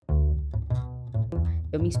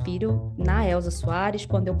Eu me inspiro na Elza Soares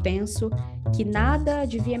quando eu penso que nada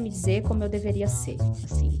devia me dizer como eu deveria ser.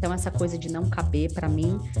 Assim. Então, essa coisa de não caber, para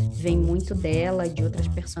mim, vem muito dela e de outras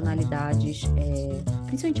personalidades,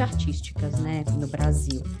 principalmente artísticas, né, no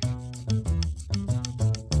Brasil.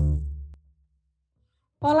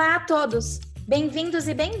 Olá a todos! Bem-vindos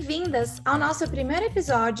e bem-vindas ao nosso primeiro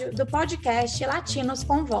episódio do podcast Latinos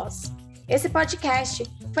com Voz. Esse podcast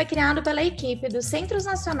foi criado pela equipe dos Centros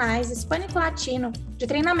Nacionais Hispânico-Latino de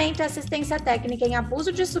Treinamento e Assistência Técnica em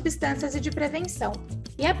Abuso de Substâncias e de Prevenção,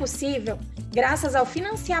 e é possível graças ao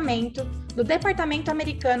financiamento do Departamento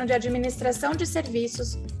Americano de Administração de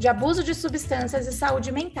Serviços de Abuso de Substâncias e Saúde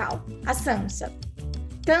Mental, a SAMSA.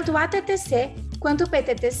 Tanto o ATTC quanto o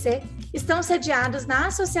PTTC estão sediados na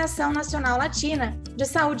Associação Nacional Latina de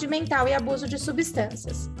Saúde Mental e Abuso de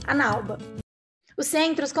Substâncias, a ANALBA. Os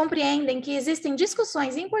centros compreendem que existem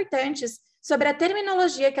discussões importantes sobre a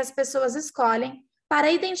terminologia que as pessoas escolhem para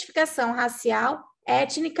a identificação racial,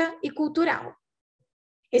 étnica e cultural.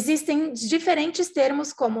 Existem diferentes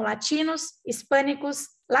termos como latinos, hispânicos,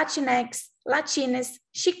 latinex, latines,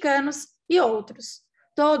 chicanos e outros,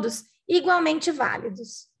 todos igualmente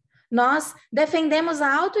válidos. Nós defendemos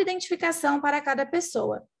a autoidentificação para cada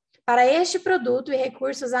pessoa. Para este produto e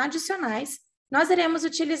recursos adicionais, nós iremos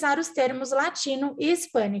utilizar os termos latino e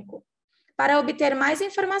hispânico. Para obter mais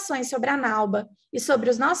informações sobre a ANALBA e sobre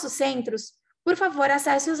os nossos centros, por favor,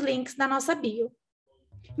 acesse os links na nossa bio.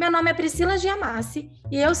 Meu nome é Priscila Giamassi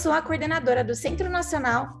e eu sou a coordenadora do Centro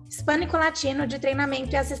Nacional Hispânico-Latino de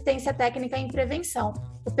Treinamento e Assistência Técnica em Prevenção,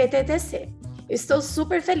 o PTTC. Eu estou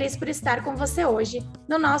super feliz por estar com você hoje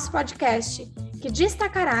no nosso podcast, que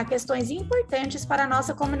destacará questões importantes para a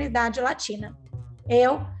nossa comunidade latina.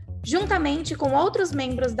 Eu, juntamente com outros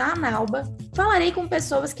membros da ANALBA, falarei com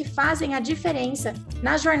pessoas que fazem a diferença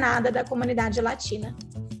na jornada da comunidade latina.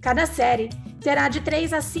 Cada série terá de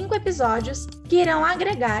 3 a 5 episódios que irão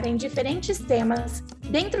agregar em diferentes temas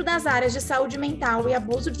dentro das áreas de saúde mental e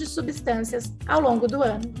abuso de substâncias ao longo do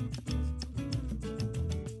ano.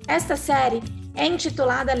 Esta série é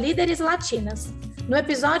intitulada Líderes Latinas. No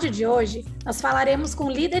episódio de hoje, nós falaremos com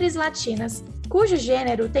líderes latinas, cujo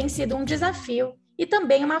gênero tem sido um desafio e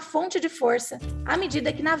também uma fonte de força à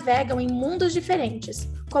medida que navegam em mundos diferentes,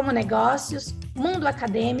 como negócios, mundo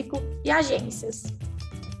acadêmico e agências.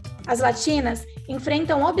 As latinas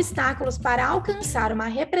enfrentam obstáculos para alcançar uma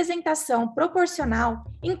representação proporcional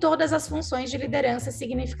em todas as funções de liderança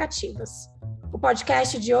significativas. O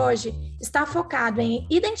podcast de hoje está focado em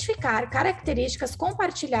identificar características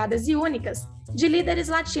compartilhadas e únicas de líderes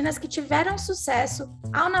latinas que tiveram sucesso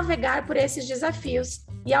ao navegar por esses desafios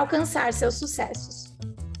e alcançar seus sucessos.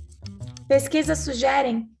 Pesquisas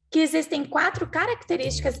sugerem que existem 4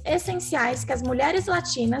 características essenciais que as mulheres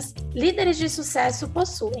latinas, líderes de sucesso,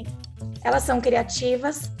 possuem. Elas são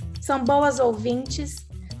criativas, são boas ouvintes,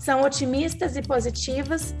 são otimistas e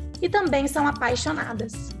positivas e também são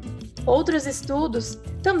apaixonadas. Outros estudos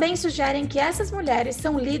também sugerem que essas mulheres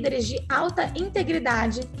são líderes de alta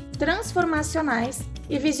integridade, transformacionais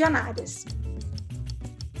e visionárias.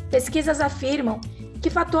 Pesquisas afirmam que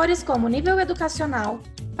fatores como nível educacional,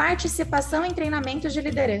 participação em treinamentos de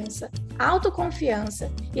liderança,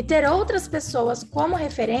 autoconfiança e ter outras pessoas como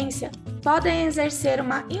referência podem exercer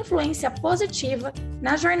uma influência positiva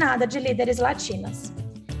na jornada de líderes latinas.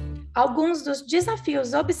 Alguns dos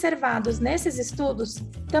desafios observados nesses estudos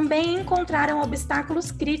também encontraram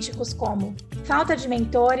obstáculos críticos como falta de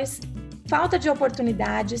mentores, falta de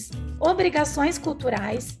oportunidades, obrigações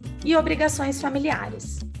culturais e obrigações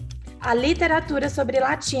familiares. A literatura sobre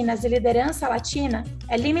latinas e liderança latina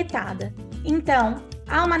é limitada, então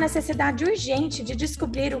há uma necessidade urgente de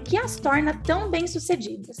descobrir o que as torna tão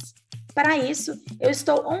bem-sucedidas. Para isso, eu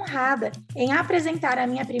estou honrada em apresentar a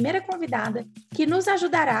minha primeira convidada, que nos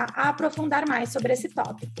ajudará a aprofundar mais sobre esse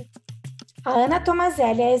tópico. A Ana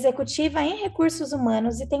Tomazelli é executiva em recursos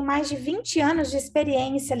humanos e tem mais de 20 anos de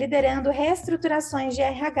experiência liderando reestruturações de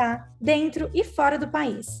RH dentro e fora do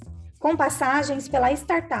país, com passagens pela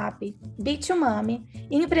startup B2Mami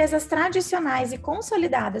e empresas tradicionais e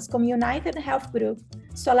consolidadas como United Health Group,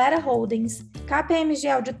 Solera Holdings, KPMG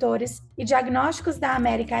Auditores e Diagnósticos da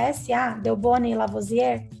América S.A., Delboni e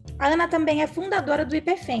Lavoisier. A Ana também é fundadora do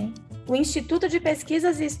IPFEM, o Instituto de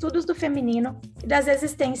Pesquisas e Estudos do Feminino e das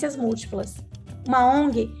Existências Múltiplas, uma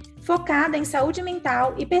ONG focada em saúde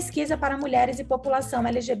mental e pesquisa para mulheres e população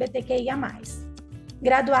LGBTQIA+.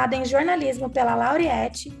 Graduada em jornalismo pela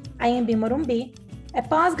Laureate, AMB Morumbi, é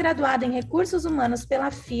pós-graduada em recursos humanos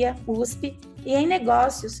pela FIA, USP e em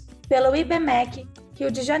negócios pelo IBMEC, Rio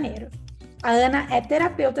de Janeiro. A Ana é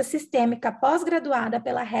terapeuta sistêmica pós-graduada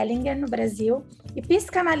pela Hellinger, no Brasil, e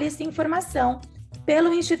psicanalista em formação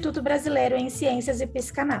pelo Instituto Brasileiro em Ciências e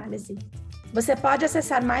Psicanálise. Você pode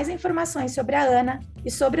acessar mais informações sobre a Ana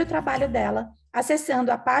e sobre o trabalho dela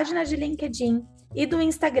acessando a página de LinkedIn e do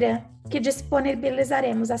Instagram que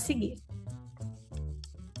disponibilizaremos a seguir.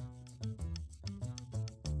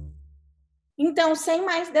 Então, sem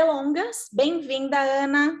mais delongas, bem-vinda,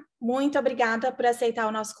 Ana. Muito obrigada por aceitar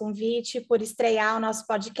o nosso convite, por estrear o nosso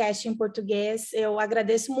podcast em português. Eu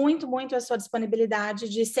agradeço muito, muito a sua disponibilidade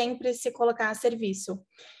de sempre se colocar a serviço.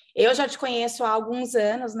 Eu já te conheço há alguns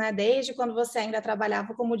anos, né? Desde quando você ainda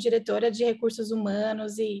trabalhava como diretora de recursos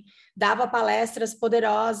humanos e dava palestras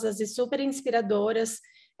poderosas e super inspiradoras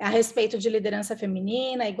a respeito de liderança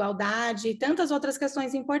feminina, igualdade e tantas outras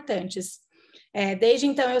questões importantes. Desde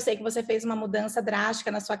então, eu sei que você fez uma mudança drástica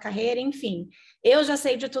na sua carreira, enfim. Eu já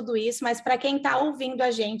sei de tudo isso, mas para quem está ouvindo a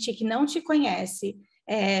gente que não te conhece,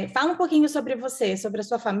 fala um pouquinho sobre você, sobre a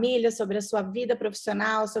sua família, sobre a sua vida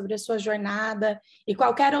profissional, sobre a sua jornada e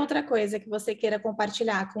qualquer outra coisa que você queira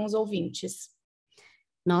compartilhar com os ouvintes.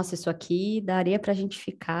 Nossa, isso aqui daria para a gente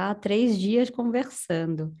ficar 3 dias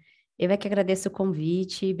conversando. Eu é que agradeço o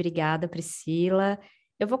convite, obrigada, Priscila.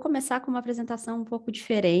 Eu vou começar com uma apresentação um pouco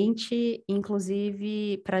diferente,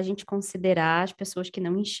 inclusive para a gente considerar as pessoas que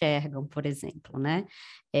não enxergam, por exemplo, né?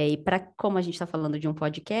 E para como a gente está falando de um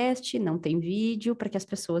podcast, não tem vídeo, para que as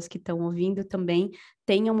pessoas que estão ouvindo também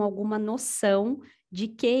tenham alguma noção de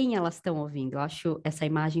quem elas estão ouvindo. Eu acho essa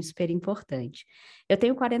imagem super importante. Eu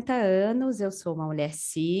tenho 40 anos, eu sou uma mulher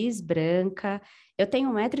cis, branca, eu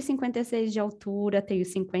tenho 1,56 m de altura, tenho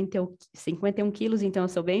 51 quilos, então eu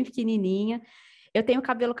sou bem pequenininha. Eu tenho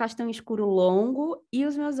cabelo castanho escuro longo e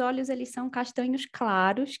os meus olhos, eles são castanhos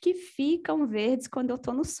claros que ficam verdes quando eu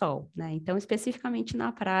estou no sol, né? Então, especificamente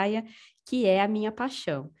na praia, que é a minha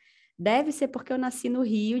paixão. Deve ser porque eu nasci no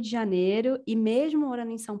Rio de Janeiro e mesmo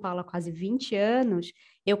morando em São Paulo há quase 20 anos,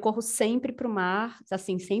 eu corro sempre para o mar,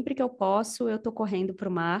 assim, sempre que eu posso, eu estou correndo para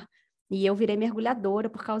o mar e eu virei mergulhadora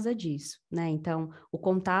por causa disso, né? Então, o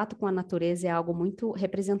contato com a natureza é algo muito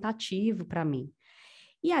representativo para mim.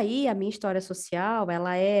 E aí, a minha história social,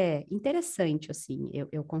 ela é interessante, assim,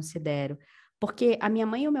 eu considero, porque a minha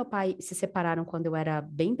mãe e o meu pai se separaram quando eu era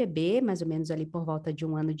bem bebê, mais ou menos ali por volta de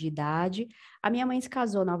 1 ano de idade. A minha mãe se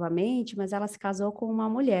casou novamente, mas ela se casou com uma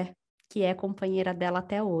mulher, que é companheira dela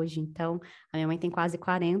até hoje. Então, a minha mãe tem quase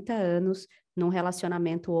 40 anos num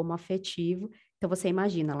relacionamento homoafetivo. Então, você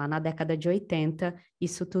imagina, lá na década de 80,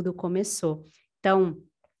 isso tudo começou. Então,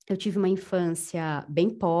 eu tive uma infância bem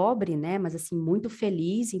pobre, né? Mas assim, muito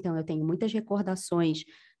feliz. Então, eu tenho muitas recordações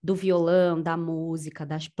do violão, da música,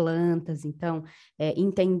 das plantas. Então,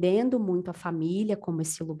 entendendo muito a família como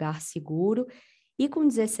esse lugar seguro. E com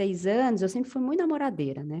 16 anos, eu sempre fui muito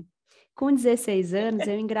namoradeira, né? Com 16 anos,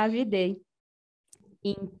 eu engravidei.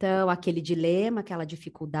 Então, aquele dilema, aquela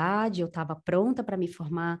dificuldade, eu estava pronta para me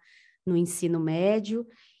formar no ensino médio.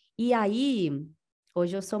 E aí,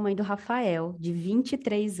 hoje eu sou mãe do Rafael, de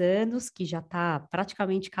 23 anos, que já está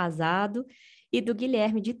praticamente casado, e do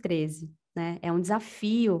Guilherme, de 13, né? É um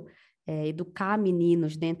desafio, educar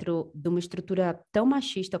meninos dentro de uma estrutura tão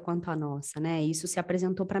machista quanto a nossa, né? Isso se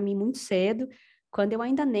apresentou para mim muito cedo, quando eu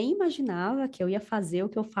ainda nem imaginava que eu ia fazer o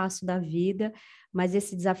que eu faço da vida, mas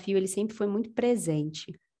esse desafio ele sempre foi muito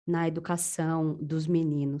presente na educação dos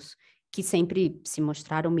meninos, que sempre se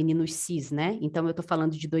mostraram meninos cis, né? Então eu estou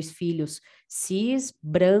falando de 2 filhos cis,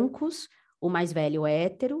 brancos, o mais velho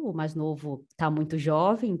hétero, o mais novo está muito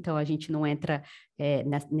jovem, então a gente não entra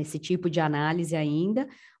nesse tipo de análise ainda,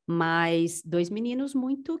 mas 2 meninos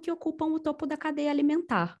muito que ocupam o topo da cadeia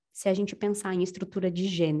alimentar, se a gente pensar em estrutura de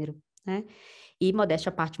gênero, né? E modéstia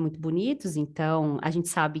à parte muito bonitos, então a gente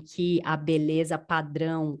sabe que a beleza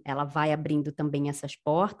padrão, ela vai abrindo também essas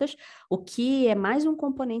portas, o que é mais um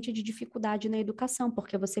componente de dificuldade na educação,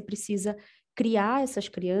 porque você precisa criar essas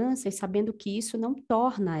crianças sabendo que isso não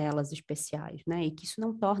torna elas especiais, né? E que isso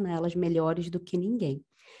não torna elas melhores do que ninguém.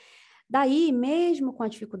 Daí, mesmo com a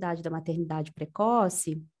dificuldade da maternidade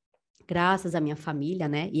precoce, graças à minha família,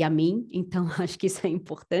 né, e a mim, então acho que isso é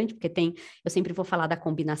importante, porque eu sempre vou falar da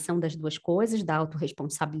combinação das duas coisas, da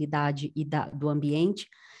autorresponsabilidade e do ambiente.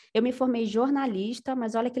 Eu me formei jornalista,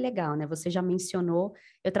 mas olha que legal, né, você já mencionou,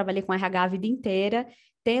 eu trabalhei com RH a vida inteira,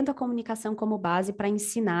 tendo a comunicação como base para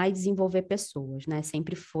ensinar e desenvolver pessoas, né,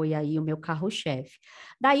 sempre foi aí o meu carro-chefe.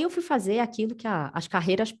 Daí eu fui fazer aquilo que as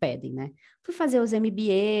carreiras pedem, né, fui fazer os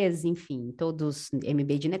MBAs, enfim, todos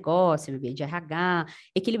MBA de negócio, MBA de RH,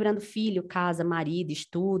 equilibrando filho, casa, marido,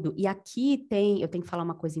 estudo. E aqui eu tenho que falar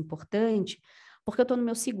uma coisa importante, porque eu estou no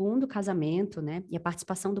meu segundo casamento, né? E a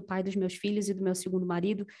participação do pai dos meus filhos e do meu segundo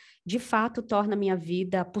marido, de fato, torna a minha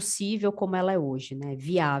vida possível como ela é hoje, né?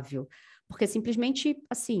 Viável. porque simplesmente,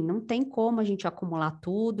 assim, não tem como a gente acumular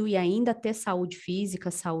tudo e ainda ter saúde física,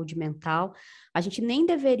 saúde mental. A gente nem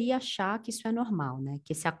deveria achar que isso é normal, né?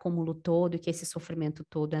 Que esse acúmulo todo, que esse sofrimento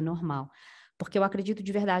todo é normal. Porque eu acredito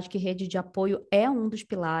de verdade que rede de apoio é um dos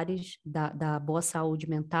pilares da boa saúde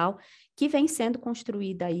mental que vem sendo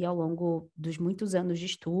construída aí ao longo dos muitos anos de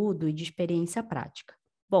estudo e de experiência prática.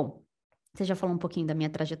 Bom, você já falou um pouquinho da minha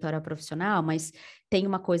trajetória profissional, mas tem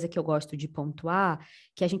uma coisa que eu gosto de pontuar,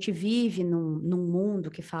 que a gente vive num mundo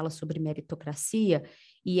que fala sobre meritocracia,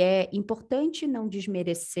 e é importante não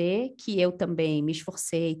desmerecer que eu também me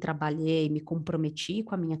esforcei, trabalhei, me comprometi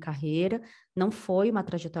com a minha carreira, não foi uma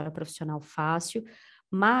trajetória profissional fácil,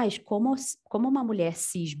 mas como uma mulher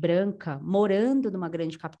cis branca, morando numa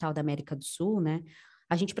grande capital da América do Sul, né,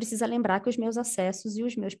 a gente precisa lembrar que os meus acessos e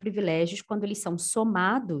os meus privilégios, quando eles são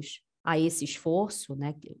somados a esse esforço,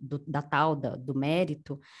 né, do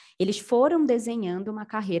mérito, eles foram desenhando uma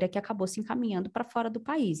carreira que acabou se encaminhando para fora do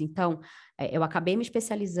país. Então, eu acabei me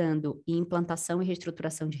especializando em implantação e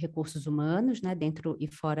reestruturação de recursos humanos, né, dentro e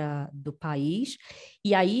fora do país.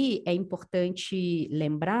 E aí é importante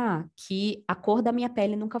lembrar que a cor da minha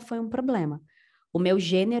pele nunca foi um problema. O meu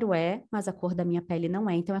gênero é, mas a cor da minha pele não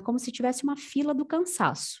é. Então, é como se tivesse uma fila do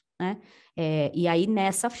cansaço, né? E aí,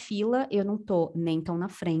 nessa fila, eu não estou nem tão na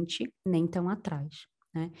frente, nem tão atrás,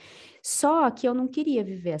 né? Só que eu não queria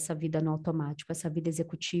viver essa vida no automático, essa vida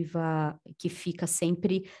executiva que fica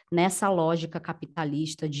sempre nessa lógica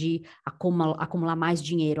capitalista de acumular mais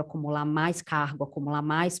dinheiro, acumular mais cargo, acumular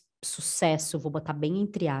mais sucesso, vou botar bem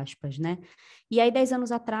entre aspas, né? E aí, 10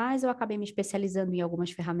 anos atrás, eu acabei me especializando em algumas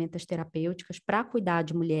ferramentas terapêuticas para cuidar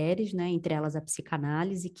de mulheres, né? Entre elas a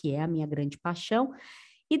psicanálise, que é a minha grande paixão.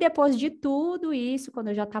 E depois de tudo isso, quando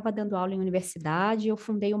eu já estava dando aula em universidade, eu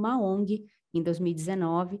fundei uma ONG em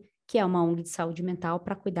 2019, que é uma ONG de saúde mental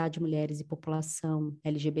para cuidar de mulheres e população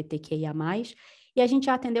LGBTQIA+. E a gente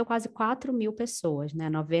já atendeu quase 4.000 pessoas, né?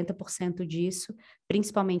 90% disso,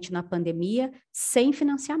 principalmente na pandemia, sem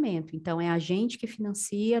financiamento. Então, é a gente que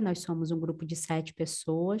financia, nós somos um grupo de 7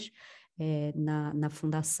 pessoas na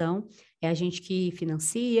fundação, é a gente que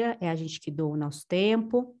financia, é a gente que doa o nosso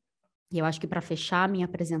tempo. E eu acho que para fechar a minha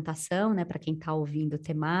apresentação, né, para quem está ouvindo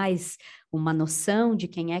ter mais uma noção de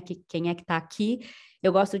quem é que está aqui,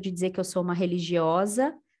 eu gosto de dizer que eu sou uma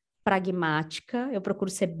religiosa pragmática, eu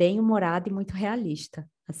procuro ser bem-humorada e muito realista.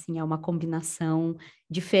 Assim, é uma combinação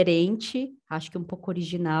diferente, acho que um pouco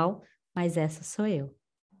original, mas essa sou eu.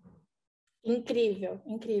 Incrível,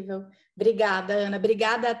 incrível. Obrigada, Ana.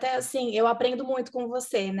 Obrigada, até assim, eu aprendo muito com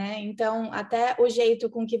você, né? Então, até o jeito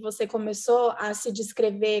com que você começou a se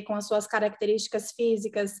descrever com as suas características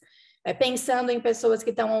físicas, pensando em pessoas que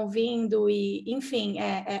estão ouvindo, e, enfim,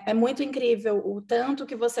 é muito incrível o tanto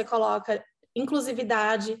que você coloca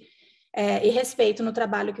inclusividade e respeito no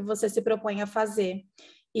trabalho que você se propõe a fazer.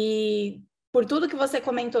 E por tudo que você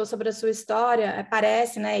comentou sobre a sua história,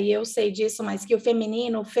 parece, né, e eu sei disso, mas que o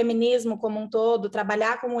feminismo como um todo,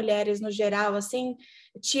 trabalhar com mulheres no geral, assim,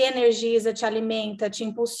 te energiza, te alimenta, te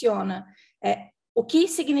impulsiona. O que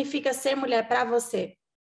significa ser mulher para você?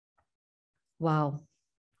 Uau!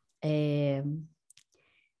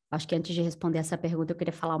 Acho que antes de responder essa pergunta, eu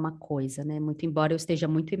queria falar uma coisa, né? Muito embora eu esteja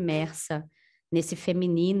muito imersa nesse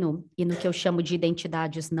feminino e no que eu chamo de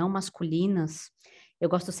identidades não masculinas, eu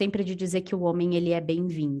gosto sempre de dizer que o homem, ele é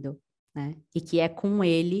bem-vindo, né? E que é com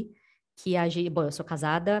ele que a gente... Bom, eu sou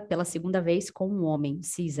casada pela segunda vez com um homem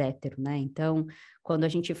cis hétero, né? Então, quando a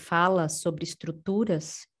gente fala sobre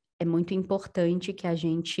estruturas, é muito importante que a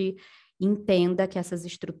gente entenda que essas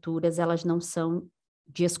estruturas, elas não são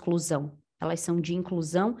de exclusão, elas são de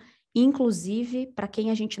inclusão, inclusive para quem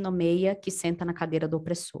a gente nomeia que senta na cadeira do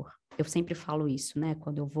opressor. Eu sempre falo isso, né?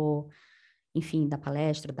 Quando eu vou, enfim, dar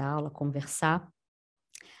palestra, dar aula, conversar.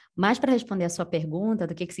 Mas para responder a sua pergunta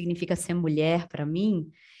do que significa ser mulher para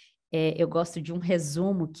mim, eu gosto de um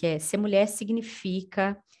resumo que é: ser mulher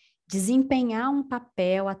significa desempenhar um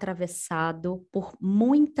papel atravessado por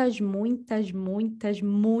muitas, muitas, muitas,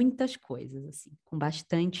 muitas coisas, assim, com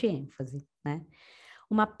bastante ênfase, né?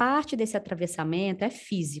 Uma parte desse atravessamento é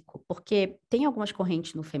físico, porque tem algumas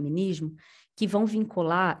correntes no feminismo que vão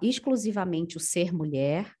vincular exclusivamente o ser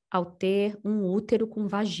mulher ao ter um útero com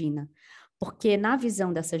vagina, porque na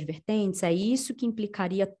visão dessas vertentes é isso que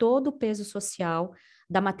implicaria todo o peso social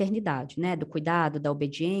da maternidade, né? Do cuidado, da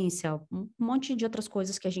obediência, um monte de outras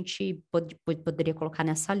coisas que a gente poderia colocar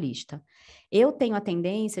nessa lista. Eu tenho a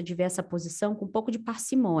tendência de ver essa posição com um pouco de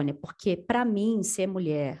parcimônia, porque, para mim, ser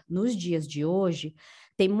mulher nos dias de hoje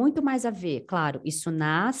tem muito mais a ver, claro, isso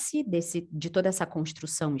nasce de toda essa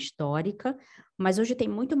construção histórica, mas hoje tem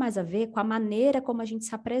muito mais a ver com a maneira como a gente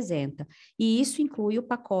se apresenta. E isso inclui o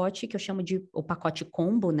pacote, que eu chamo de o pacote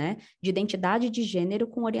combo, né, de identidade de gênero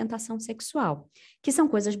com orientação sexual, que são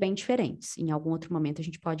coisas bem diferentes. Em algum outro momento a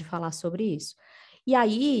gente pode falar sobre isso. E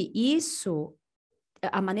aí,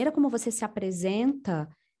 a maneira como você se apresenta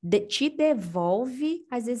te devolve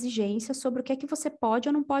as exigências sobre o que é que você pode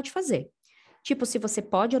ou não pode fazer. Tipo, se você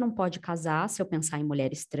pode ou não pode casar, se eu pensar em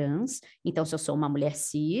mulheres trans, então se eu sou uma mulher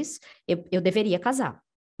cis, eu deveria casar.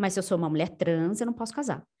 Mas se eu sou uma mulher trans, eu não posso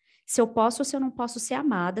casar. Se eu posso ou se eu não posso ser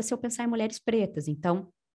amada, se eu pensar em mulheres pretas. Então,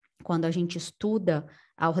 quando a gente estuda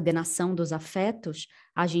a ordenação dos afetos,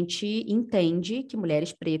 a gente entende que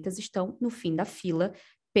mulheres pretas estão no fim da fila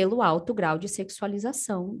pelo alto grau de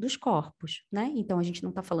sexualização dos corpos, né? Então, a gente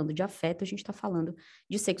não está falando de afeto, a gente está falando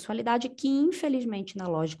de sexualidade, que, infelizmente, na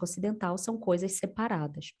lógica ocidental, são coisas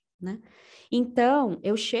separadas, né? Então,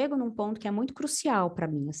 eu chego num ponto que é muito crucial para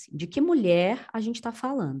mim, assim, de que mulher a gente está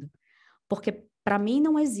falando. Porque, para mim,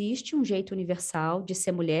 não existe um jeito universal de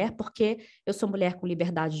ser mulher, porque eu sou mulher com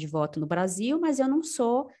liberdade de voto no Brasil, mas eu não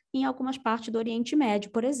sou em algumas partes do Oriente Médio,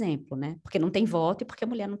 por exemplo, né? Porque não tem voto e porque a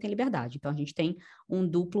mulher não tem liberdade. Então, a gente tem um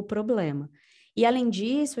duplo problema. E, além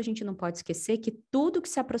disso, a gente não pode esquecer que tudo que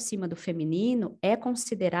se aproxima do feminino é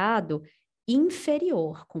considerado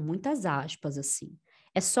inferior, com muitas aspas, assim.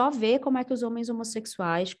 É só ver como é que os homens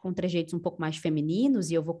homossexuais, com trejeitos um pouco mais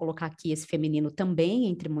femininos, e eu vou colocar aqui esse feminino também,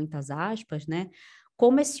 entre muitas aspas, né?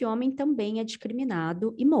 Como esse homem também é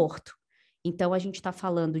discriminado e morto. Então, a gente está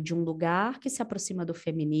falando de um lugar que se aproxima do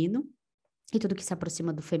feminino, e tudo que se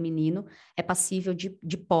aproxima do feminino é passível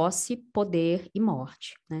de posse, poder e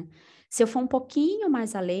morte, né? Se eu for um pouquinho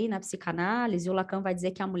mais além na psicanálise, o Lacan vai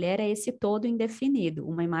dizer que a mulher é esse todo indefinido,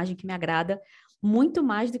 uma imagem que me agrada muito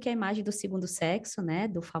mais do que a imagem do segundo sexo, né,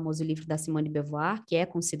 do famoso livro da Simone de Beauvoir, que é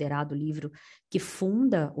considerado o livro que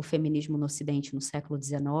funda o feminismo no Ocidente no século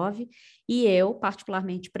XIX, e eu,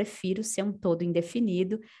 particularmente, prefiro ser um todo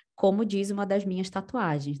indefinido, como diz uma das minhas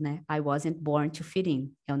tatuagens, né? I wasn't born to fit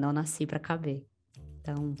in. Eu não nasci para caber.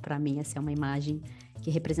 Então, para mim, essa é uma imagem que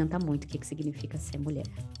representa muito o que significa ser mulher.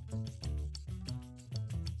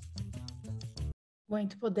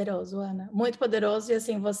 Muito poderoso, Ana. Muito poderoso. E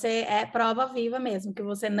assim, você é prova viva mesmo, que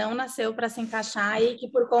você não nasceu para se encaixar e que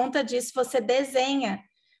por conta disso você desenha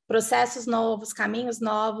processos novos, caminhos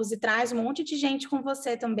novos e traz um monte de gente com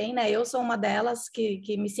você também, né? Eu sou uma delas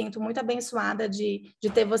que me sinto muito abençoada de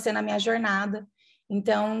ter você na minha jornada.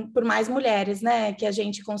 Então, por mais mulheres, né, que a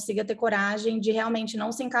gente consiga ter coragem de realmente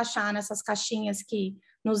não se encaixar nessas caixinhas que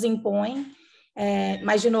nos impõem.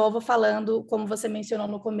 Mas, de novo, falando, como você mencionou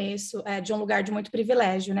no começo, de um lugar de muito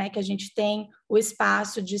privilégio, né? Que a gente tem o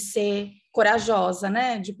espaço de ser corajosa,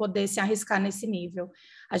 né? De poder se arriscar nesse nível.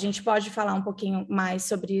 A gente pode falar um pouquinho mais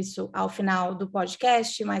sobre isso ao final do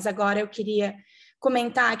podcast, mas agora eu queria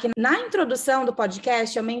comentar que na introdução do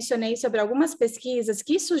podcast eu mencionei sobre algumas pesquisas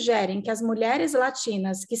que sugerem que as mulheres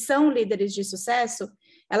latinas que são líderes de sucesso,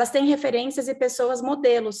 elas têm referências e pessoas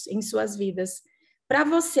modelos em suas vidas. Para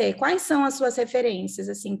você, quais são as suas referências?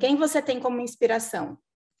 Assim, quem você tem como inspiração?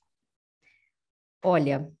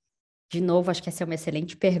 Olha, de novo, acho que essa é uma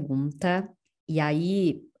excelente pergunta. E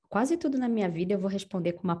aí, quase tudo na minha vida eu vou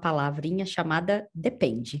responder com uma palavrinha chamada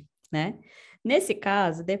depende, né? Nesse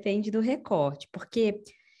caso, depende do recorte, porque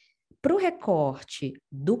para o recorte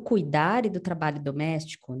do cuidar e do trabalho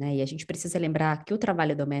doméstico, né? E a gente precisa lembrar que o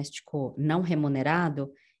trabalho doméstico não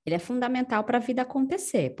remunerado, ele é fundamental para a vida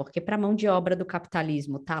acontecer, porque para a mão de obra do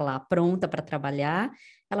capitalismo estar lá pronta para trabalhar,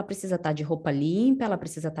 ela precisa estar de roupa limpa, ela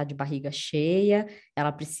precisa estar de barriga cheia,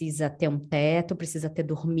 ela precisa ter um teto, precisa ter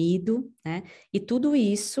dormido, né? E tudo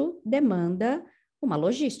isso demanda uma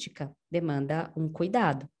logística, demanda um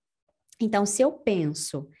cuidado. Então, se eu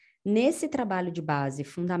penso nesse trabalho de base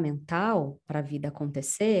fundamental para a vida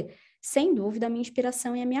acontecer, sem dúvida a minha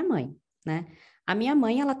inspiração é a minha mãe, né? A minha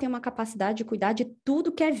mãe, ela tem uma capacidade de cuidar de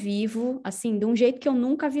tudo que é vivo, assim, de um jeito que eu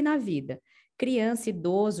nunca vi na vida. Criança,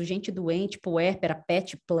 idoso, gente doente, puérpera,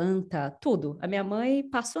 pet, planta, tudo. A minha mãe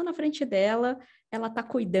passou na frente dela, ela está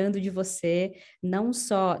cuidando de você, não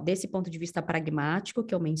só desse ponto de vista pragmático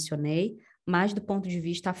que eu mencionei, mas do ponto de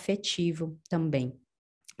vista afetivo também.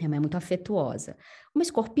 Minha mãe é muito afetuosa. Uma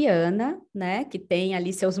escorpiana, né, que tem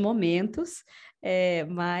ali seus momentos,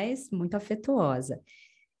 mas muito afetuosa.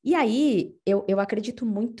 E aí, eu acredito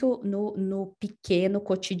muito no pequeno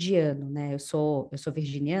cotidiano, né? Eu sou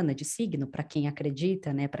virginiana de signo, para quem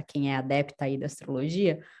acredita, né? Para quem é adepta aí da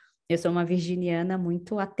astrologia, eu sou uma virginiana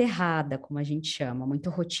muito aterrada, como a gente chama, muito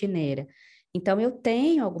rotineira. Então, eu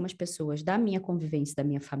tenho algumas pessoas da minha convivência, da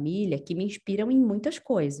minha família, que me inspiram em muitas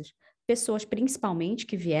coisas. Pessoas, principalmente,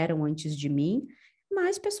 que vieram antes de mim,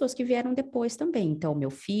 mas pessoas que vieram depois também. Então, meu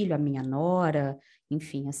filho, a minha nora,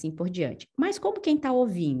 enfim, assim por diante. Mas como quem está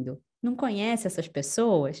ouvindo não conhece essas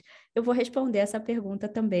pessoas, eu vou responder essa pergunta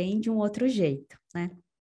também de um outro jeito, né?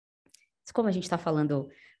 Como a gente está falando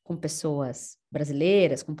com pessoas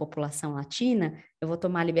brasileiras, com população latina, eu vou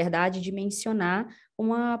tomar a liberdade de mencionar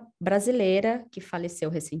uma brasileira que faleceu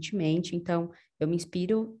recentemente. Então, eu me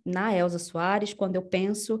inspiro na Elza Soares quando eu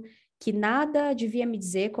penso que nada devia me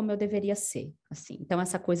dizer como eu deveria ser, assim. Então,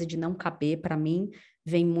 essa coisa de não caber, para mim,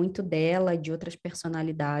 vem muito dela e de outras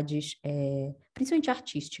personalidades, principalmente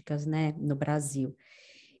artísticas, né, no Brasil.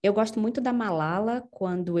 Eu gosto muito da Malala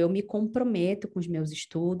quando eu me comprometo com os meus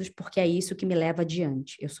estudos, porque é isso que me leva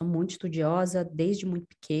adiante. Eu sou muito estudiosa desde muito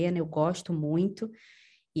pequena, eu gosto muito,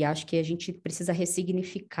 e acho que a gente precisa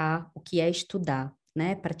ressignificar o que é estudar,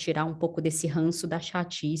 né, para tirar um pouco desse ranço da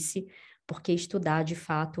chatice, porque estudar de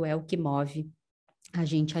fato é o que move a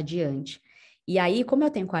gente adiante. E aí, como eu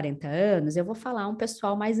tenho 40 anos, eu vou falar um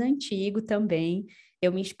pessoal mais antigo também.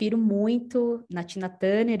 Eu me inspiro muito na Tina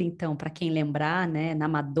Turner, então, para quem lembrar, né, na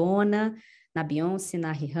Madonna, na Beyoncé,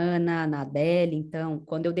 na Rihanna, na Adele. Então,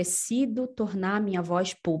 quando eu decido tornar a minha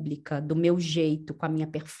voz pública do meu jeito, com a minha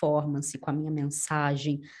performance, com a minha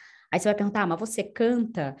mensagem, aí você vai perguntar, mas você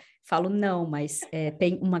canta? Falo, não, mas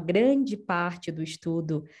tem uma grande parte do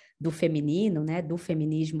estudo do feminino, né, do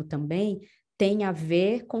feminismo também, tem a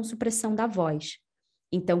ver com supressão da voz.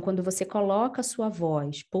 Então, quando você coloca a sua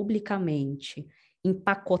voz publicamente,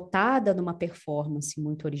 empacotada numa performance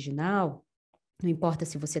muito original, não importa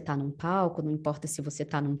se você está num palco, não importa se você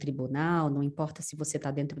está num tribunal, não importa se você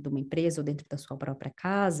está dentro de uma empresa ou dentro da sua própria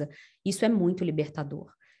casa, isso é muito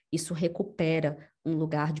libertador. Isso recupera um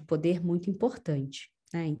lugar de poder muito importante,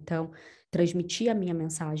 né? Então, transmitir a minha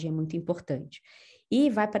mensagem é muito importante. E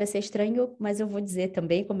vai parecer estranho, mas eu vou dizer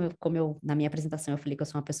também, como eu na minha apresentação eu falei que eu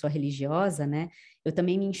sou uma pessoa religiosa, né? Eu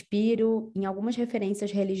também me inspiro em algumas referências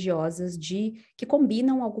religiosas que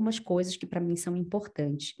combinam algumas coisas que para mim são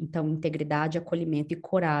importantes. Então, integridade, acolhimento e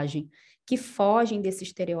coragem, que fogem desse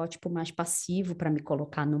estereótipo mais passivo para me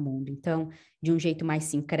colocar no mundo. Então, de um jeito mais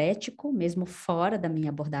sincrético, mesmo fora da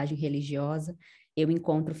minha abordagem religiosa, eu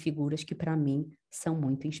encontro figuras que para mim são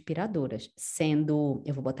muito inspiradoras, sendo,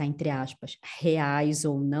 eu vou botar entre aspas, reais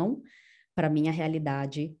ou não, para mim a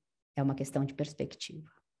realidade é uma questão de perspectiva.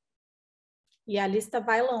 E a lista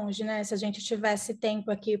vai longe, né? Se a gente tivesse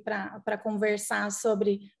tempo aqui para conversar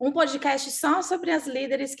sobre um podcast só sobre as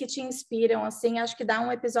líderes que te inspiram, assim, acho que dá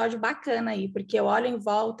um episódio bacana aí, porque eu olho em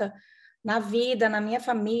volta na vida, na minha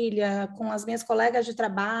família, com as minhas colegas de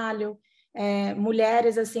trabalho,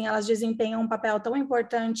 mulheres, assim, elas desempenham um papel tão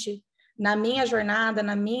importante na minha jornada,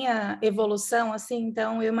 na minha evolução, assim,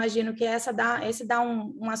 então eu imagino que esse dá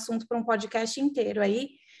um assunto para um podcast inteiro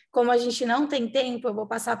aí. Como a gente não tem tempo, eu vou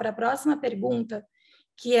passar para a próxima pergunta,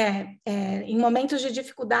 que em momentos de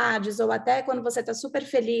dificuldades ou até quando você está super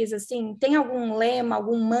feliz, assim, tem algum lema,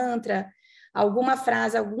 algum mantra, alguma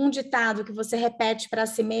frase, algum ditado que você repete para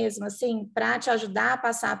si mesmo, assim, para te ajudar a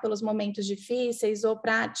passar pelos momentos difíceis ou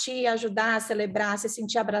para te ajudar a celebrar, se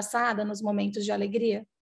sentir abraçada nos momentos de alegria?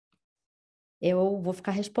 Eu vou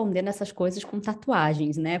ficar respondendo essas coisas com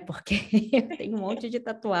tatuagens, né? Porque eu tenho um monte de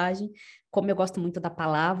tatuagem. Como eu gosto muito da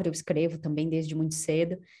palavra, eu escrevo também desde muito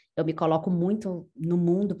cedo. Eu me coloco muito no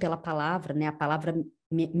mundo pela palavra, né? A palavra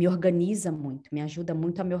me organiza muito, me ajuda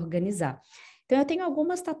muito a me organizar. Então, eu tenho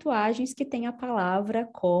algumas tatuagens que têm a palavra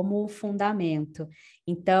como fundamento.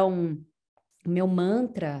 Então, o meu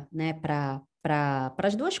mantra, né, para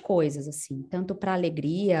as duas coisas, assim, tanto para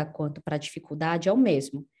alegria quanto para dificuldade, é o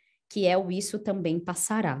mesmo, que é o isso também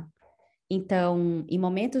passará. Então, em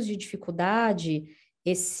momentos de dificuldade,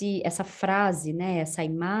 essa frase, né, essa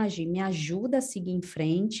imagem me ajuda a seguir em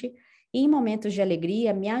frente, e em momentos de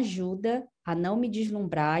alegria me ajuda a não me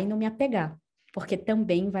deslumbrar e não me apegar, porque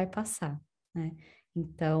também vai passar, né?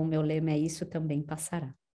 Então, meu lema é isso também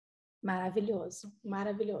passará. Maravilhoso,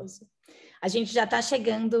 maravilhoso. A gente já está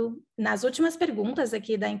chegando nas últimas perguntas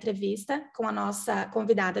aqui da entrevista com a nossa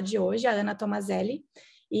convidada de hoje, a Ana Tomazelli,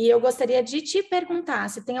 e eu gostaria de te perguntar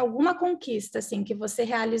se tem alguma conquista assim que você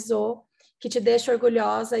realizou que te deixa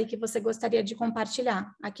orgulhosa e que você gostaria de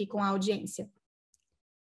compartilhar aqui com a audiência.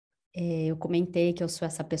 Eu comentei que eu sou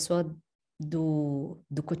essa pessoa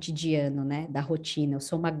do cotidiano, né? Da rotina. Eu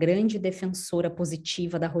sou uma grande defensora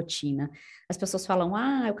positiva da rotina. As pessoas falam,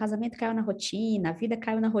 o casamento caiu na rotina, a vida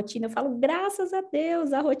caiu na rotina. Eu falo, graças a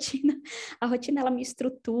Deus, a rotina ela me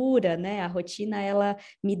estrutura, né? A rotina ela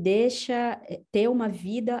me deixa ter uma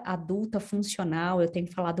vida adulta funcional. Eu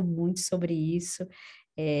tenho falado muito sobre isso.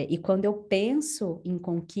 E quando eu penso em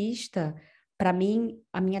conquista, para mim,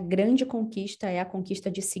 a minha grande conquista é a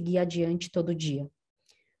conquista de seguir adiante todo dia,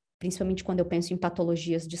 principalmente quando eu penso em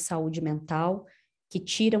patologias de saúde mental que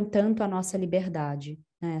tiram tanto a nossa liberdade,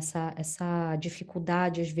 né? Essa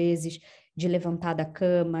dificuldade, às vezes, de levantar da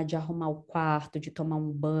cama, de arrumar o quarto, de tomar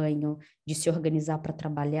um banho, de se organizar para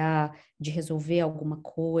trabalhar, de resolver alguma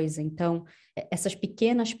coisa. Então, essas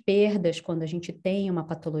pequenas perdas, quando a gente tem uma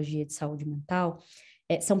patologia de saúde mental,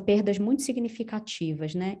 são perdas muito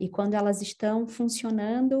significativas, né? E quando elas estão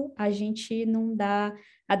funcionando, a gente não dá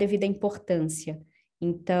a devida importância.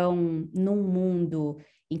 Então, num mundo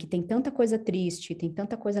em que tem tanta coisa triste, tem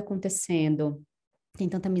tanta coisa acontecendo, tem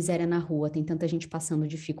tanta miséria na rua, tem tanta gente passando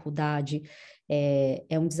dificuldade,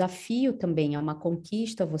 é um desafio também, é uma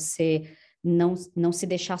conquista você não se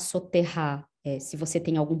deixar soterrar, se você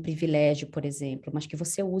tem algum privilégio, por exemplo, mas que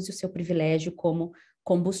você use o seu privilégio como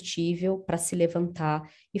combustível para se levantar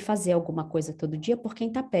e fazer alguma coisa todo dia por quem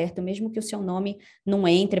está perto, mesmo que o seu nome não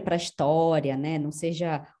entre para a história, né? Não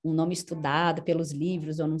seja um nome estudado pelos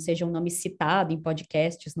livros ou não seja um nome citado em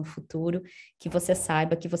podcasts no futuro, que você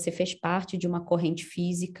saiba que você fez parte de uma corrente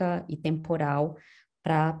física e temporal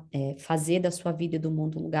para fazer da sua vida e do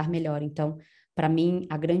mundo um lugar melhor. Então, para mim,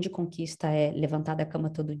 a grande conquista é levantar da cama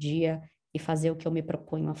todo dia e fazer o que eu me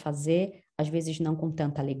proponho a fazer, às vezes não com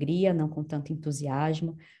tanta alegria, não com tanto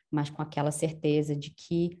entusiasmo, mas com aquela certeza de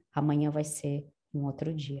que amanhã vai ser um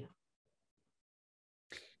outro dia.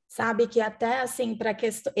 Sabe que até assim,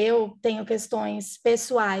 eu tenho questões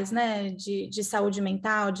pessoais, né, de saúde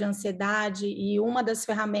mental, de ansiedade, e uma das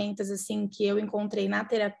ferramentas assim que eu encontrei na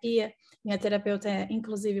terapia, minha terapeuta é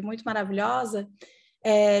inclusive muito maravilhosa,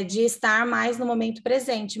 de estar mais no momento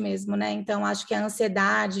presente mesmo, né? Então, acho que a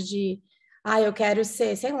ansiedade eu quero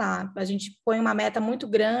ser, sei lá, a gente põe uma meta muito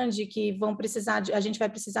grande que a gente vai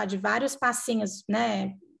precisar de vários passinhos,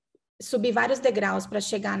 né? Subir vários degraus para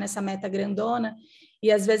chegar nessa meta grandona,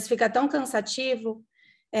 e às vezes fica tão cansativo,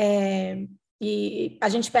 e a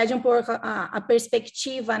gente perde um pouco a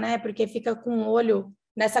perspectiva, né? Porque fica com o olho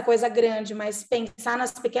nessa coisa grande, mas pensar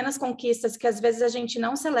nas pequenas conquistas que às vezes a gente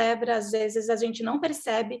não celebra, às vezes a gente não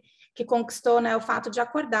percebe que conquistou, né? O fato de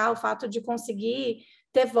acordar, o fato de conseguir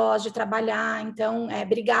ter voz, de trabalhar. Então,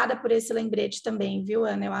 obrigada por esse lembrete também, viu,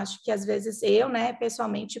 Ana? Eu acho que às vezes eu, né,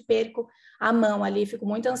 pessoalmente perco a mão ali, fico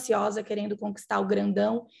muito ansiosa querendo conquistar o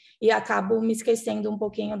grandão e acabo me esquecendo um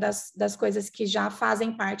pouquinho das coisas que já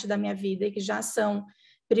fazem parte da minha vida e que já são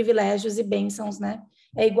privilégios e bênçãos, né?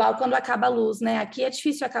 É igual quando acaba a luz, né? Aqui é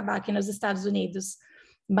difícil acabar aqui nos Estados Unidos,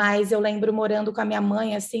 mas eu lembro morando com a minha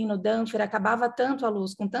mãe, assim, no Danfer, acabava tanto a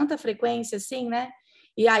luz, com tanta frequência, assim, né?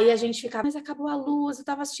 E aí a gente ficava, mas acabou a luz, eu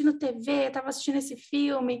estava assistindo TV, estava assistindo esse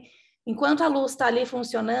filme. Enquanto a luz está ali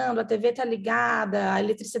funcionando, a TV está ligada, a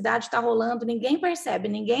eletricidade está rolando, ninguém percebe,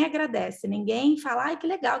 ninguém agradece, ninguém fala, ai, que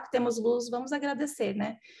legal que temos luz, vamos agradecer,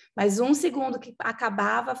 né? Mas um segundo que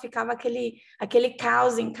acabava, ficava aquele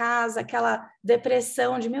caos em casa, aquela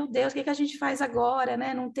depressão de, meu Deus, o que a gente faz agora,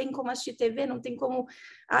 né? Não tem como assistir TV, não tem como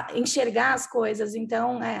enxergar as coisas.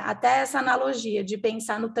 Então, até essa analogia de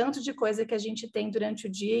pensar no tanto de coisa que a gente tem durante o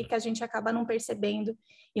dia e que a gente acaba não percebendo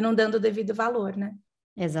e não dando o devido valor, né?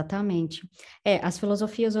 Exatamente. As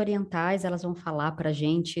filosofias orientais, elas vão falar para a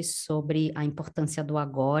gente sobre a importância do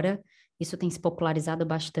agora. Isso tem se popularizado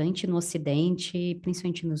bastante no Ocidente,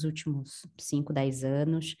 principalmente nos últimos 5, 10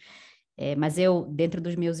 anos. Mas eu, dentro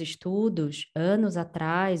dos meus estudos, anos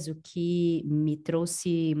atrás, o que me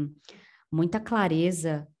trouxe muita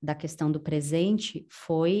clareza da questão do presente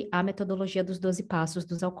foi a metodologia dos 12 passos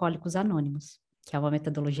dos alcoólicos anônimos, que é uma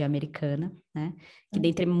metodologia americana, né? Que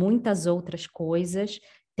dentre muitas outras coisas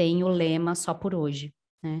tem o lema só por hoje,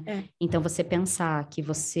 né? Então você pensar que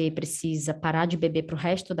você precisa parar de beber para o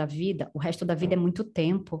resto da vida é muito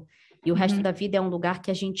tempo, e o resto da vida é um lugar que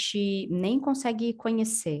a gente nem consegue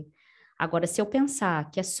conhecer. Agora, se eu pensar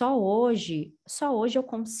que é só hoje eu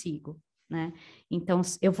consigo, né? Então,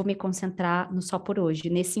 eu vou me concentrar no só por hoje,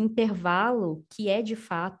 nesse intervalo que é, de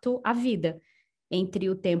fato, a vida, entre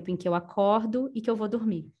o tempo em que eu acordo e que eu vou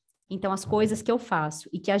dormir. Então, as coisas que eu faço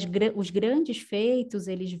e que os grandes feitos,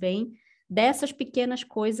 eles vêm dessas pequenas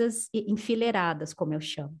coisas enfileiradas, como eu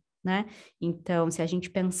chamo, né? Então, se a gente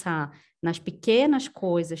pensar nas pequenas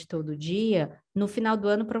coisas todo dia, no final do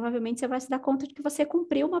ano, provavelmente você vai se dar conta de que você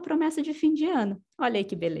cumpriu uma promessa de fim de ano. Olha aí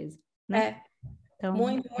que beleza. né? Então,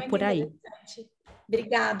 muito, é muito por aí. interessante.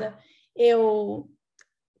 Obrigada. Eu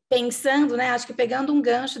pensando, né, acho que pegando um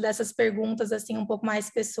gancho dessas perguntas assim um pouco mais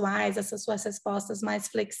pessoais, essas suas respostas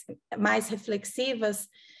mais reflexivas,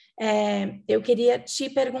 eu queria te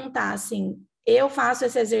perguntar assim, eu faço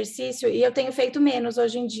esse exercício e eu tenho feito menos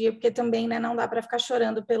hoje em dia, porque também, né, não dá para ficar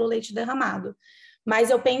chorando pelo leite derramado. Mas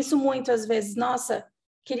eu penso muito às vezes, nossa,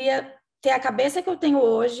 queria ter a cabeça que eu tenho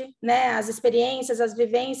hoje, né, as experiências, as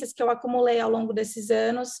vivências que eu acumulei ao longo desses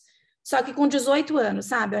anos, só que com 18 anos,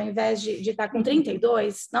 sabe? Ao invés de estar com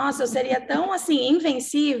 32, nossa, eu seria tão, assim,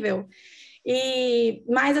 invencível.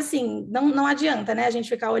 Mas, assim, não adianta, né? A gente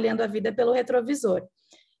ficar olhando a vida pelo retrovisor.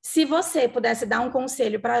 Se você pudesse dar um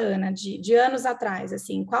conselho para a Ana, de anos atrás,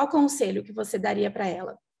 assim, qual conselho que você daria para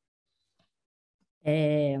ela?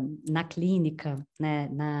 Na clínica, né,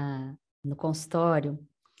 no consultório,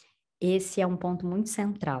 esse é um ponto muito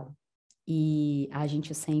central. E a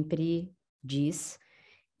gente sempre diz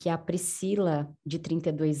que a Priscila, de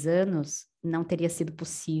 32 anos, não teria sido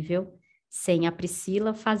possível sem a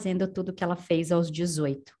Priscila fazendo tudo que ela fez aos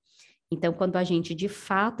 18. Então, quando a gente de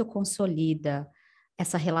fato consolida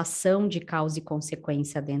essa relação de causa e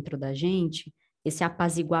consequência dentro da gente, esse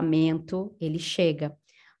apaziguamento, ele chega.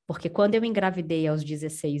 Porque quando eu engravidei aos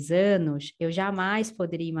 16 anos, eu jamais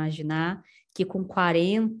poderia imaginar que com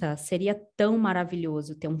 40 seria tão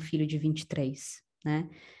maravilhoso ter um filho de 23, né?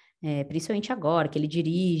 Principalmente agora, que ele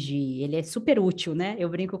dirige, ele é super útil, né? Eu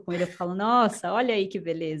brinco com ele, eu falo, nossa, olha aí que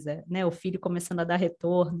beleza, né? O filho começando a dar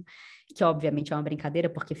retorno, que obviamente é uma brincadeira,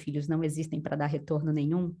 porque filhos não existem para dar retorno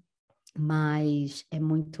nenhum, mas é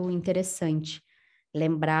muito interessante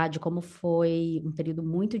lembrar de como foi um período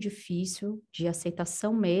muito difícil de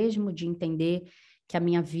aceitação mesmo, de entender que a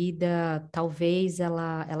minha vida talvez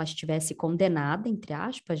ela estivesse condenada, entre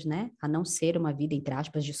aspas, né, a não ser uma vida, entre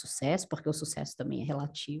aspas, de sucesso, porque o sucesso também é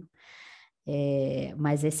relativo.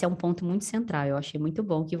 Mas esse é um ponto muito central, eu achei muito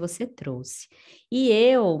bom que você trouxe.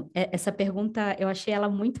 Essa pergunta, eu achei ela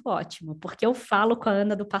muito ótima, porque eu falo com a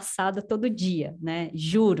Ana do passado todo dia, né?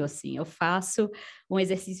 Juro, assim, eu faço um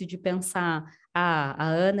exercício de pensar, a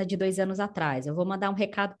Ana de 2 anos atrás, eu vou mandar um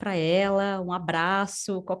recado para ela, um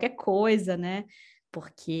abraço, qualquer coisa, né?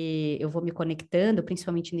 Porque eu vou me conectando,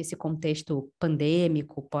 principalmente nesse contexto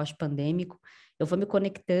pandêmico, pós-pandêmico, eu vou me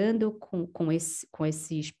conectando com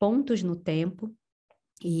esses pontos no tempo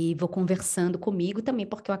e vou conversando comigo também,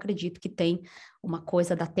 porque eu acredito que tem uma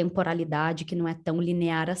coisa da temporalidade que não é tão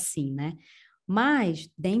linear assim, né? Mas,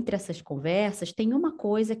 dentre essas conversas, tem uma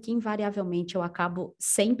coisa que invariavelmente eu acabo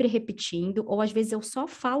sempre repetindo, ou às vezes eu só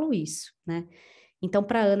falo isso, né? Então,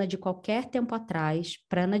 para a Ana de qualquer tempo atrás,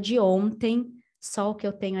 para a Ana de ontem, só o que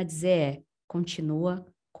eu tenho a dizer é: continua,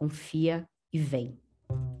 confia e vem.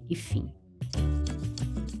 E fim.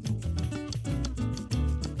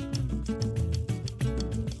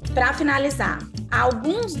 Para finalizar,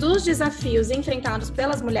 alguns dos desafios enfrentados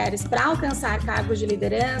pelas mulheres para alcançar cargos de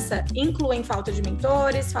liderança incluem falta de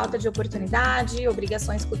mentores, falta de oportunidade,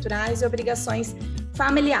 obrigações culturais e obrigações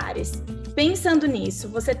familiares. Pensando nisso,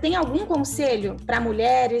 você tem algum conselho para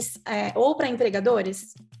mulheres ou para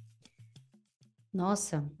empregadores?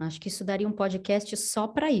 Nossa, acho que isso daria um podcast só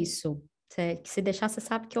para isso. Se deixar, você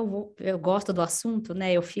sabe que eu gosto do assunto,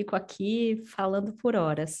 né? Eu fico aqui falando por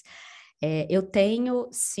horas. Eu tenho,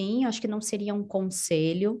 sim, acho que não seria um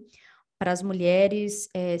conselho para as mulheres,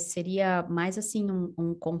 seria mais assim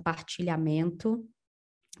um compartilhamento,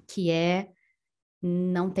 que é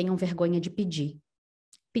não tenham vergonha de pedir.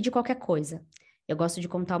 Pedir qualquer coisa. Eu gosto de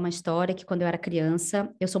contar uma história que quando eu era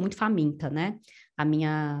criança, eu sou muito faminta, né? A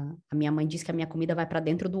minha mãe diz que a minha comida vai para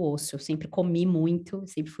dentro do osso. Eu sempre comi muito,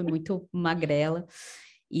 sempre fui muito magrela.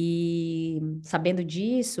 E sabendo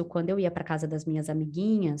disso, quando eu ia para casa das minhas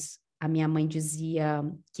amiguinhas, a minha mãe dizia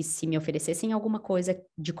que se me oferecessem alguma coisa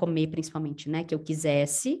de comer, principalmente, né, que eu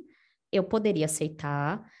quisesse, eu poderia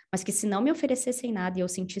aceitar, mas que se não me oferecessem nada e eu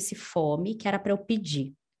sentisse fome, que era para eu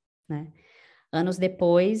pedir, né? Anos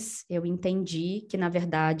depois, eu entendi que, na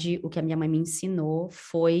verdade, o que a minha mãe me ensinou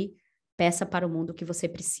foi: peça para o mundo o que você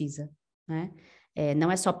precisa, né? Não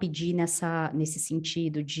é só pedir nesse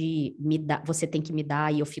sentido de me dar, você tem que me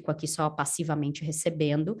dar e eu fico aqui só passivamente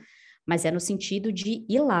recebendo, mas é no sentido de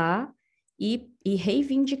ir lá e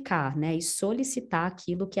reivindicar, né? E solicitar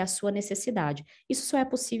aquilo que é a sua necessidade. Isso só é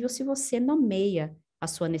possível se você nomeia a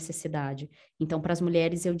sua necessidade. Então, para as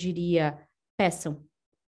mulheres, eu diria: peçam.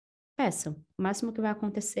 Peçam. O máximo que vai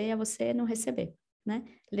acontecer é você não receber, né?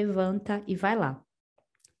 Levanta e vai lá.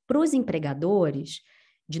 Para os empregadores,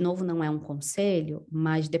 de novo, não é um conselho,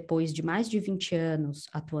 mas depois de mais de 20 anos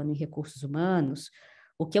atuando em recursos humanos,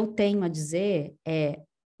 o que eu tenho a dizer é: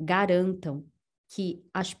 garantam que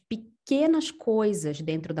as pequenas coisas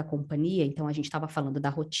dentro da companhia, então a gente estava falando da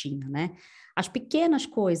rotina, né? As pequenas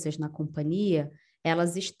coisas na companhia,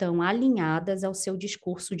 elas estão alinhadas ao seu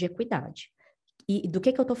discurso de equidade. E do que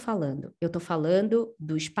eu estou falando? Eu estou falando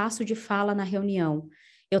do espaço de fala na reunião,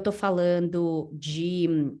 eu estou falando de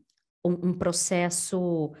um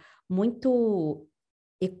processo muito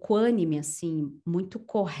equânime, assim, muito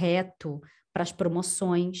correto para as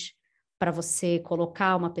promoções, para você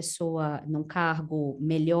colocar uma pessoa num cargo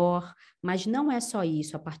melhor, mas não é só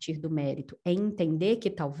isso a partir do mérito, é entender que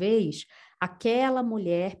talvez aquela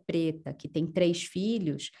mulher preta que tem 3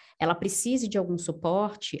 filhos, ela precise de algum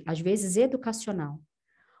suporte, às vezes educacional,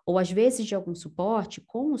 ou às vezes de algum suporte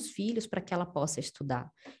com os filhos para que ela possa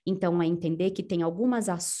estudar. Então, é entender que tem algumas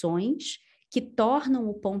ações que tornam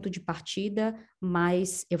o ponto de partida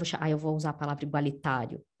mais, eu vou usar a palavra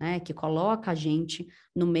igualitário, né? Que coloca a gente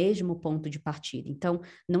no mesmo ponto de partida. Então,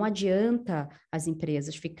 não adianta as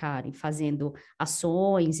empresas ficarem fazendo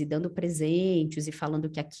ações e dando presentes e falando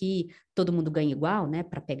que aqui todo mundo ganha igual, né?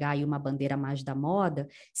 Para pegar aí uma bandeira mais da moda,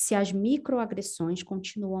 se as microagressões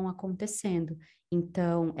continuam acontecendo.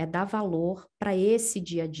 Então, é dar valor para esse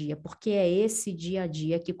dia a dia, porque é esse dia a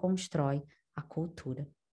dia que constrói a cultura.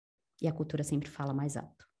 E a cultura sempre fala mais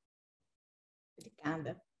alto.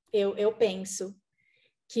 Obrigada. Eu penso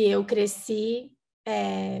que eu cresci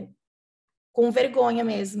com vergonha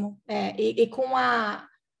mesmo, e com a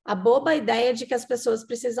boba ideia de que as pessoas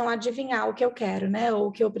precisam adivinhar o que eu quero, né? Ou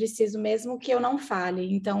o que eu preciso mesmo que eu não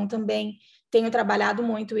fale. Então, também tenho trabalhado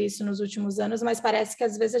muito isso nos últimos anos, mas parece que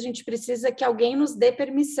às vezes a gente precisa que alguém nos dê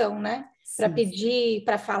permissão, né? Para pedir,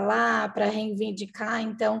 para falar, para reivindicar.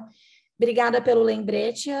 Então, obrigada pelo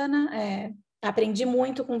lembrete, Ana. Aprendi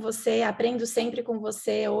muito com você, aprendo sempre com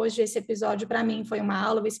você. Hoje, esse episódio, para mim, foi uma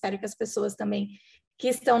aula. Eu espero que as pessoas também que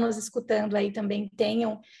estão nos escutando aí também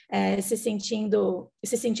tenham se sentindo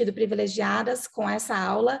privilegiadas com essa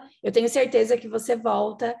aula. Eu tenho certeza que você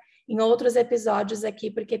volta em outros episódios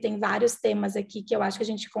aqui, porque tem vários temas aqui que eu acho que a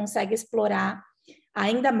gente consegue explorar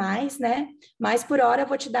ainda mais, né? Mas por hora eu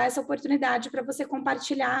vou te dar essa oportunidade para você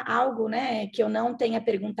compartilhar algo, né, que eu não tenha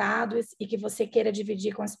perguntado e que você queira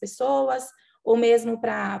dividir com as pessoas, ou mesmo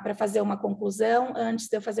para fazer uma conclusão antes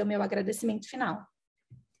de eu fazer o meu agradecimento final.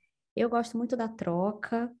 Eu gosto muito da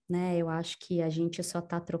troca, né? Eu acho que a gente só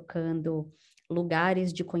está trocando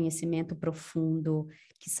lugares de conhecimento profundo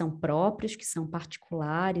que são próprios, que são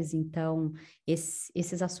particulares. Então,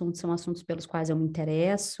 esses assuntos são assuntos pelos quais eu me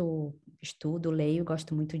interesso, estudo, leio,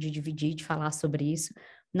 gosto muito de dividir, de falar sobre isso.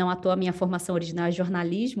 Não à toa, a minha formação original é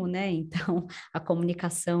jornalismo, né? Então, a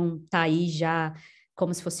comunicação está aí já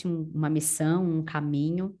como se fosse uma missão, um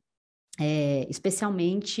caminho.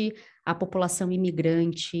 Especialmente a população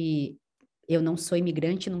imigrante. Eu não sou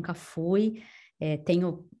imigrante, nunca fui,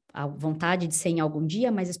 tenho a vontade de ser em algum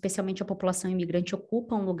dia, mas especialmente a população imigrante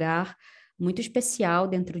ocupa um lugar muito especial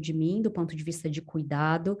dentro de mim, do ponto de vista de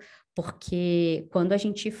cuidado, porque quando a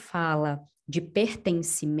gente fala de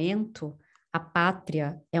pertencimento, a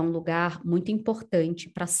pátria é um lugar muito importante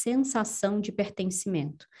para a sensação de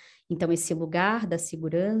pertencimento. Então, esse lugar da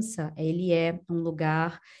segurança, ele é um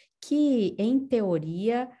lugar que, em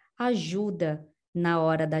teoria, ajuda na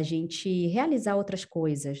hora da gente realizar outras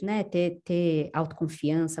coisas, né? Ter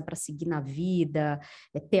autoconfiança para seguir na vida,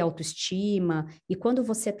 ter autoestima. E quando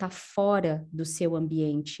você está fora do seu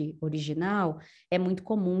ambiente original, é muito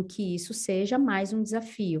comum que isso seja mais um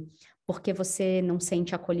desafio, porque você não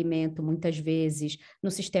sente acolhimento muitas vezes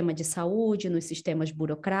no sistema de saúde, nos sistemas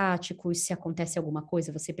burocráticos. Se acontece alguma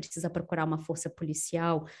coisa, você precisa procurar uma força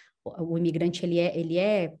policial. O imigrante ele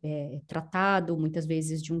é tratado muitas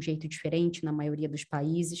vezes de um jeito diferente na maioria dos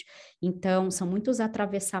países. Então, são muitos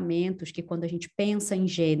atravessamentos que, quando a gente pensa em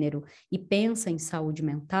gênero e pensa em saúde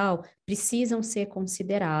mental, precisam ser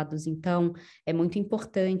considerados. Então, é muito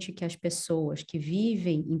importante que as pessoas que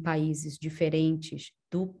vivem em países diferentes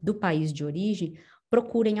do país de origem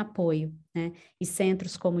procurem apoio, né? E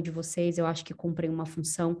centros como o de vocês, eu acho que cumprem uma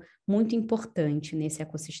função muito importante nesse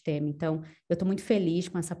ecossistema. Então, eu estou muito feliz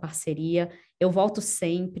com essa parceria. Eu volto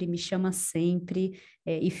sempre, me chama sempre,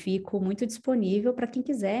 e fico muito disponível para quem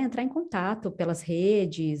quiser entrar em contato pelas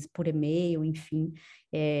redes, por e-mail, enfim.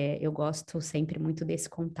 Eu gosto sempre muito desse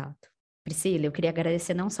contato. Priscila, eu queria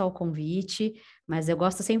agradecer não só o convite, mas eu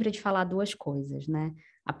gosto sempre de falar 2 coisas, né?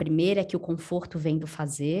 A primeira é que o conforto vem do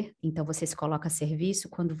fazer, então você se coloca a serviço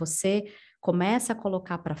quando você começa a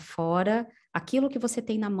colocar para fora aquilo que você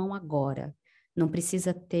tem na mão agora. Não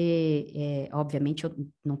precisa ter, obviamente, eu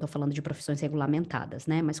não estou falando de profissões regulamentadas,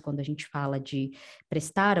 né? Mas quando a gente fala de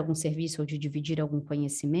prestar algum serviço ou de dividir algum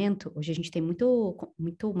conhecimento, hoje a gente tem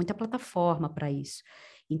muita plataforma para isso.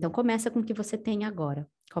 Então, começa com o que você tem agora.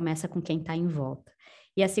 Começa com quem está em volta.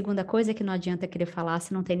 E a segunda coisa é que não adianta querer falar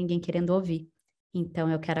se não tem ninguém querendo ouvir. Então,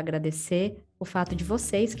 eu quero agradecer o fato de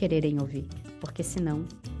vocês quererem ouvir, porque senão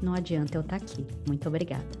não adianta eu estar aqui. Muito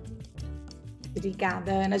obrigada.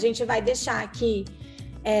 Obrigada, Ana. A gente vai deixar aqui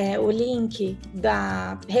o link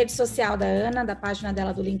da rede social da Ana, da página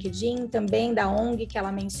dela do LinkedIn, também da ONG que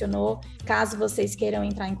ela mencionou, caso vocês queiram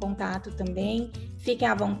entrar em contato também, fiquem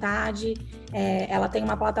à vontade. Ela tem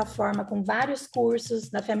uma plataforma com vários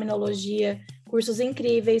cursos da feminologia, cursos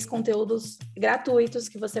incríveis, conteúdos gratuitos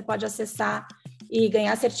que você pode acessar e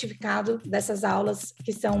ganhar certificado dessas aulas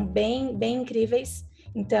que são bem, bem incríveis.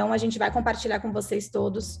 Então, a gente vai compartilhar com vocês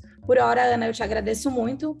todos. Por hora, Ana, eu te agradeço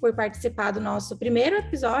muito por participar do nosso primeiro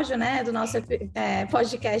episódio, né, do nosso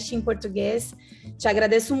podcast em português. Te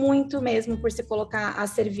agradeço muito mesmo por se colocar a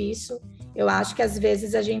serviço. Eu acho que às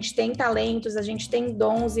vezes a gente tem talentos, a gente tem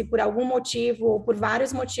dons e por algum motivo ou por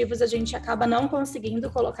vários motivos a gente acaba não conseguindo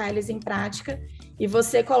colocar eles em prática e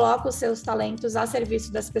você coloca os seus talentos a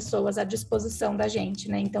serviço das pessoas, à disposição da gente,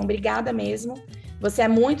 né? Então, obrigada mesmo. Você é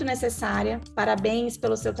muito necessária. Parabéns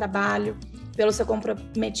pelo seu trabalho, pelo seu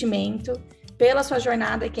comprometimento, pela sua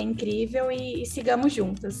jornada que é incrível e sigamos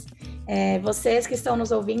juntas. Vocês que estão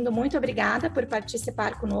nos ouvindo, muito obrigada por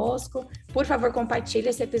participar conosco. Por favor, compartilhe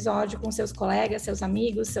esse episódio com seus colegas, seus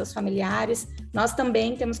amigos, seus familiares. Nós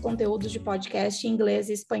também temos conteúdos de podcast em inglês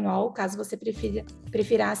e espanhol, caso você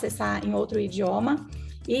prefira acessar em outro idioma.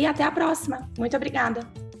 E até a próxima. Muito obrigada.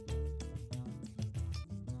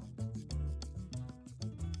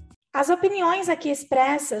 As opiniões aqui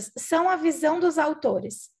expressas são a visão dos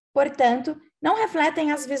autores. Portanto, não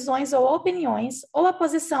refletem as visões ou opiniões ou a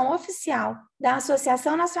posição oficial da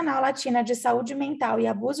Associação Nacional Latina de Saúde Mental e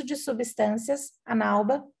Abuso de Substâncias,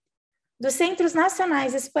 ANALBA, dos Centros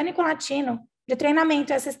Nacionais Hispânico-Latino de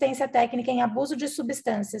Treinamento e Assistência Técnica em Abuso de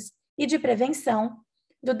Substâncias e de Prevenção,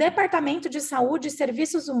 do Departamento de Saúde e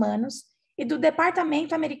Serviços Humanos e do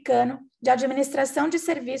Departamento Americano de Administração de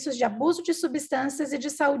Serviços de Abuso de Substâncias e de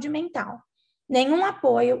Saúde Mental. Nenhum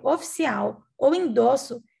apoio oficial ou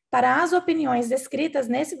endosso para as opiniões descritas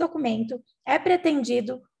nesse documento é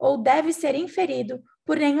pretendido ou deve ser inferido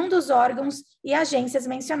por nenhum dos órgãos e agências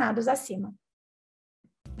mencionados acima.